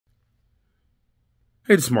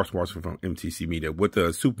Hey, this is Mark Marshall from MTC Media. With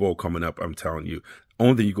the Super Bowl coming up, I'm telling you,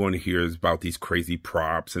 only thing you're going to hear is about these crazy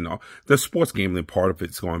props and all. The sports gambling part of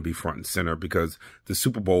it's going to be front and center because the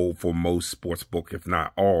Super Bowl for most sports book, if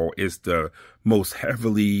not all, is the most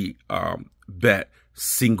heavily bet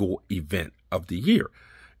single event of the year.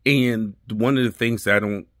 And one of the things that I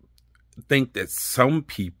don't think that some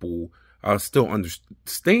people still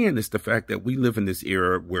understand is the fact that we live in this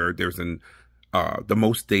era where there's the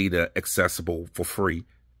most data accessible for free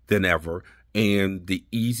than ever, and the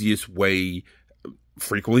easiest way,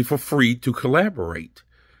 frequently for free, to collaborate.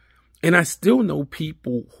 And I still know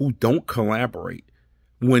people who don't collaborate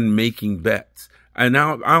when making bets. And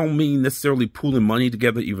now I don't mean necessarily pooling money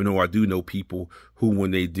together, even though I do know people who,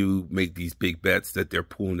 when they do make these big bets, that they're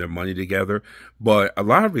pooling their money together. But a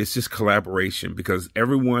lot of it's just collaboration because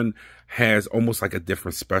everyone has almost like a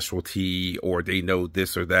different specialty, or they know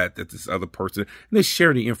this or that this other person, and they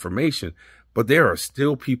share the information. But there are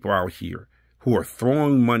still people out here who are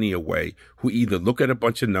throwing money away, who either look at a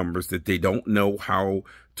bunch of numbers that they don't know how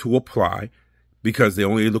to apply because they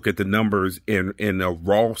only look at the numbers in a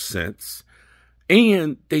raw sense,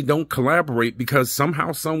 and they don't collaborate because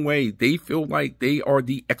somehow, some way, they feel like they are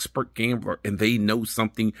the expert gambler and they know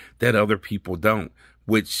something that other people don't,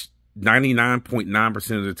 which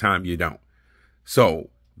 99.9% of the time you don't. So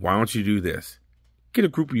why don't you do this? Get a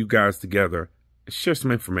group of you guys together and share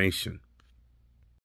some information.